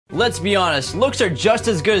Let's be honest, looks are just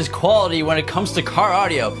as good as quality when it comes to car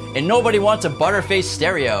audio, and nobody wants a butterface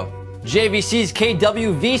stereo. JVC's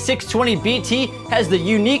KW-V620BT has the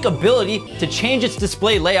unique ability to change its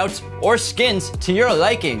display layouts or skins to your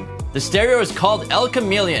liking. The stereo is called El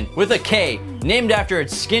Kameleon with a K, named after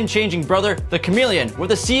its skin-changing brother, the Kameleon,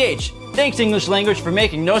 with a CH. Thanks English language for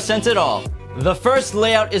making no sense at all. The first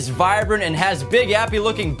layout is vibrant and has big appy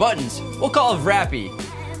looking buttons. We'll call it Rappy.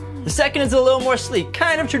 The second is a little more sleek,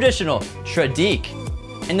 kind of traditional, Tradique.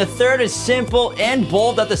 And the third is simple and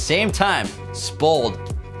bold at the same time, Spold.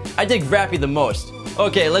 I dig Rappy the most.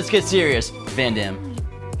 Okay, let's get serious, Van Damme.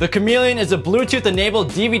 The Kameleon is a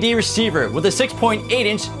Bluetooth-enabled DVD receiver with a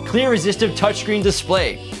 6.8-inch clear-resistive touchscreen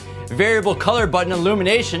display, variable color button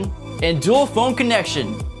illumination, and dual phone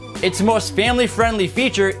connection. Its most family-friendly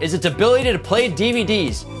feature is its ability to play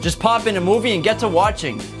DVDs. Just pop in a movie and get to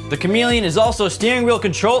watching. The Kameleon is also steering wheel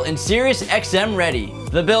control and Sirius XM ready.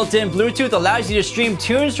 The built-in Bluetooth allows you to stream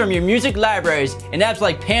tunes from your music libraries in apps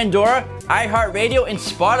like Pandora, iHeartRadio, and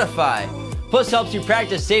Spotify. Plus helps you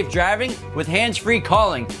practice safe driving with hands-free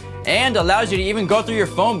calling and allows you to even go through your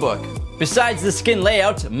phone book. Besides the skin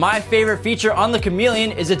layout, my favorite feature on the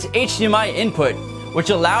Kameleon is its HDMI input,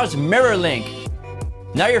 which allows mirror link.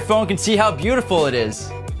 Now your phone can see how beautiful it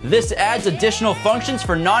is. This adds additional functions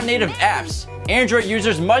for non-native apps. Android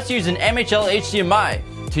users must use an MHL HDMI.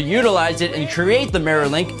 To utilize it and create the mirror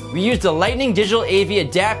link, we use the Lightning Digital AV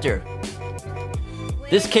adapter.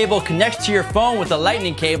 This cable connects to your phone with a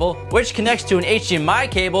lightning cable, which connects to an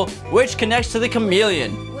HDMI cable, which connects to the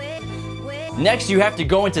Kameleon. Next, you have to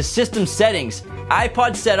go into System Settings,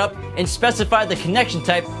 iPod Setup, and specify the connection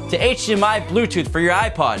type to HDMI Bluetooth for your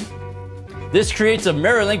iPod. This creates a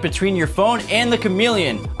mirror link between your phone and the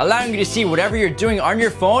Kameleon, allowing you to see whatever you're doing on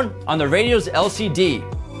your phone on the radio's LCD.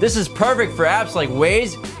 This is perfect for apps like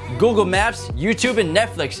Waze, Google Maps, YouTube, and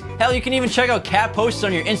Netflix. Hell, you can even check out cat posts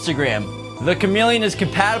on your Instagram. The Kameleon is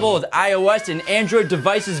compatible with iOS and Android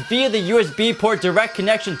devices via the USB port direct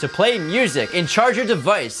connection to play music and charge your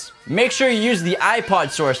device. Make sure you use the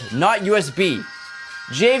iPod source, not USB.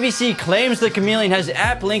 JVC claims the Kameleon has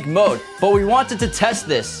app link mode, but we wanted to test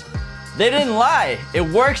this. They didn't lie. It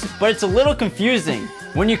works, but it's a little confusing.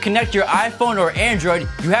 When you connect your iPhone or Android,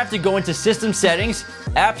 you have to go into System Settings,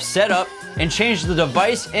 App Setup, and change the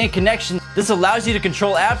device and connection. This allows you to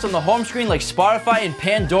control apps on the home screen like Spotify and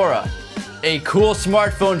Pandora. A cool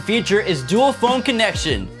smartphone feature is dual phone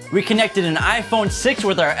connection. We connected an iPhone 6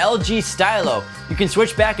 with our LG Stylo. You can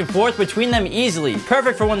switch back and forth between them easily.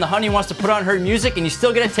 Perfect for when the honey wants to put on her music and you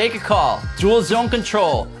still gotta take a call. Dual zone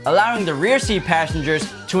control, allowing the rear seat passengers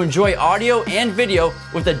to enjoy audio and video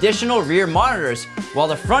with additional rear monitors, while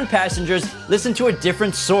the front passengers listen to a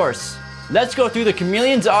different source. Let's go through the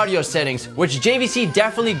Kameleon's audio settings, which JVC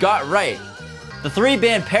definitely got right. The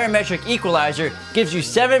 3-band parametric equalizer gives you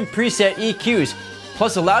 7 preset EQs,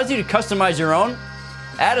 plus allows you to customize your own,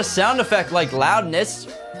 add a sound effect like loudness,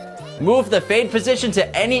 move the fade position to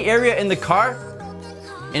any area in the car,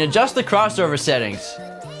 and adjust the crossover settings.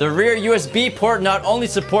 The rear USB port not only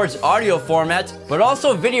supports audio format, but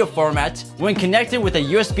also video format when connected with a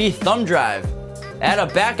USB thumb drive. Add a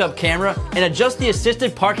backup camera and adjust the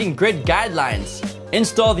assisted parking grid guidelines.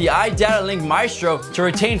 Install the iData Link Maestro to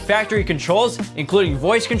retain factory controls, including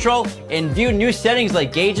voice control, and view new settings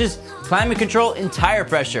like gauges, climate control, and tire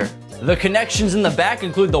pressure. The connections in the back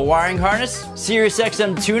include the wiring harness, Sirius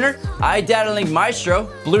XM tuner, iData Link Maestro,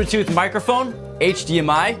 Bluetooth microphone,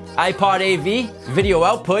 HDMI, iPod AV, video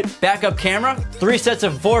output, backup camera, 3 sets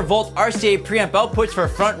of 4-volt RCA preamp outputs for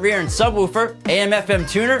front, rear, and subwoofer, AM/FM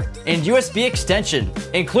tuner, and USB extension.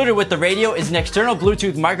 Included with the radio is an external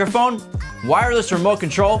Bluetooth microphone, wireless remote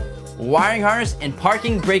control, wiring harness, and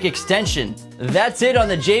parking brake extension. That's it on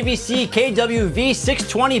the JVC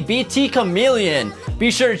KW-V620BT Kameleon. Be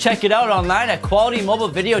sure to check it out online at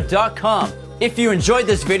qualitymobilevideo.com. If you enjoyed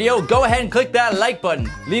this video, go ahead and click that like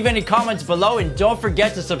button. Leave any comments below and don't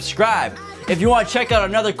forget to subscribe. If you want to check out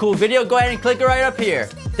another cool video, go ahead and click it right up here.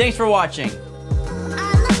 Thanks for watching.